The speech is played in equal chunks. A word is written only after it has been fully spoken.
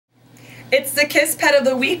It's the Kiss Pet of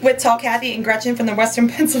the Week with Tall Kathy and Gretchen from the Western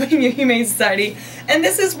Pennsylvania Humane Society. And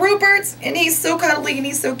this is Rupert, and he's so cuddly and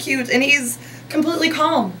he's so cute, and he's completely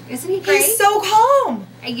calm. Isn't he great? He's so calm.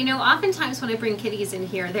 You know, oftentimes when I bring kitties in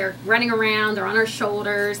here, they're running around, they're on our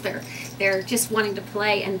shoulders, they're just wanting to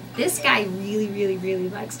play, and this guy really, really, really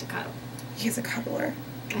likes to cuddle. He's a cuddler.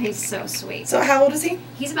 He's so sweet. So how old is he?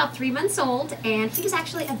 He's about 3 months old, and he was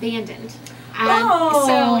actually abandoned. Oh.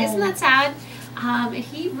 So isn't that sad? And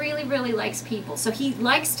he really, really likes people. So he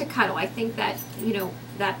likes to cuddle. I think that, you know,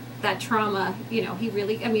 that trauma, you know, he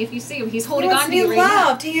really, I mean, if you see him, he's holding on to you right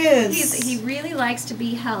now. He is. He really likes to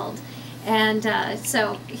be held. And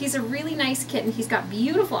so he's a really nice kitten. He's got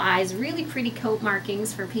beautiful eyes, really pretty coat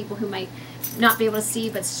markings for people who might not be able to see,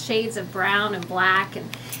 but shades of brown and black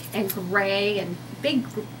and gray and big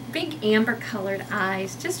amber colored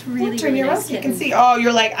eyes. Just really, turn really you nice around so you kitten. can see. Oh,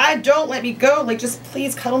 you're like, don't let me go. Like, just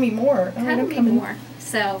please cuddle me more. Cuddle me more.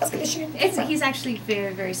 So he's actually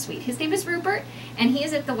very, very sweet. His name is Rupert, and he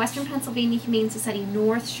is at the Western Pennsylvania Humane Society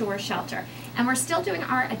North Shore Shelter. And we're still doing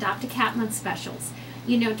our Adopt a Cat Month specials.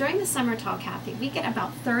 You know, during the summer, Tall Kathy, we get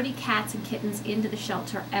about 30 cats and kittens into the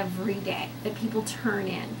shelter every day that people turn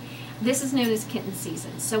in. This is known as kitten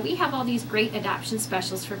season. So we have all these great adoption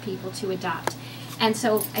specials for people to adopt. And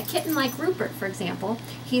so a kitten like Rupert, for example,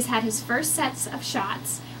 he's had his first sets of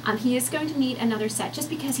shots. He is going to need another set just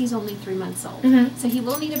because he's only 3 months old. Mm-hmm. So he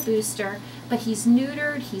will need a booster, but he's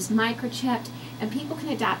neutered, he's microchipped, and people can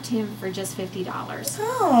adopt him for just $50.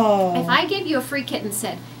 Oh. If I gave you a free kitten and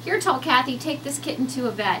said, here, Tall Kathy, take this kitten to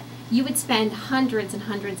a vet, you would spend hundreds and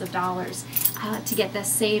hundreds of dollars to get the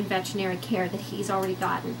same veterinary care that he's already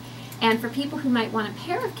gotten. And for people who might want a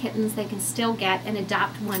pair of kittens, they can still get an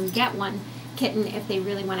adopt one, get one kitten if they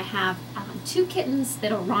really want to have 2 kittens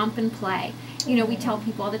that'll romp and play. You know, we tell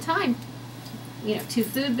people all the time, you know, 2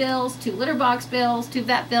 food bills, 2 litter box bills, 2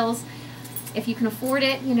 vet bills. If you can afford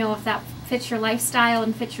it, you know, if that fits your lifestyle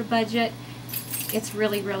and fits your budget, it's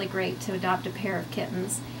really, really great to adopt a pair of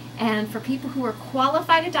kittens. And for people who are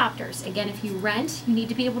qualified adopters, again, if you rent, you need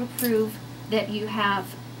to be able to prove that you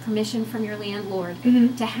have permission from your landlord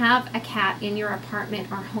to have a cat in your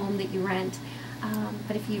apartment or home that you rent.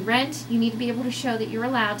 But if you rent, you need to be able to show that you're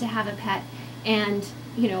allowed to have a pet. And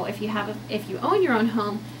you know, if you own your own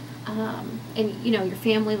home, and you know your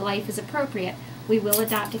family life is appropriate, we will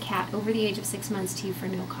adopt a cat over the age of 6 months to you for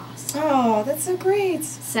no cost. Oh, that's so great.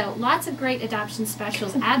 So lots of great adoption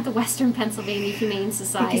specials at the Western Pennsylvania Humane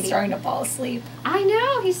Society. He's starting to fall asleep. I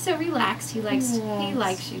know, he's so relaxed. He likes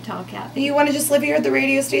you, Tall Kathy. Do you want to just live here at the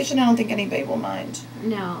radio station? I don't think anybody will mind.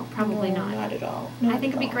 No, probably not. Not at all. I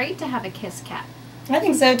think it'd be great to have a Kiss cat. I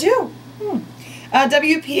think so too.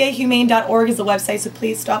 WPAHumane.org is the website, so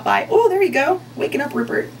please stop by. Oh, there you go. Waking up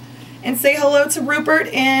Rupert. And say hello to Rupert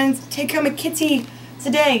and take home a kitty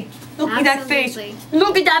today. Look at that face.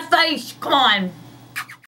 Look at that face. Come on.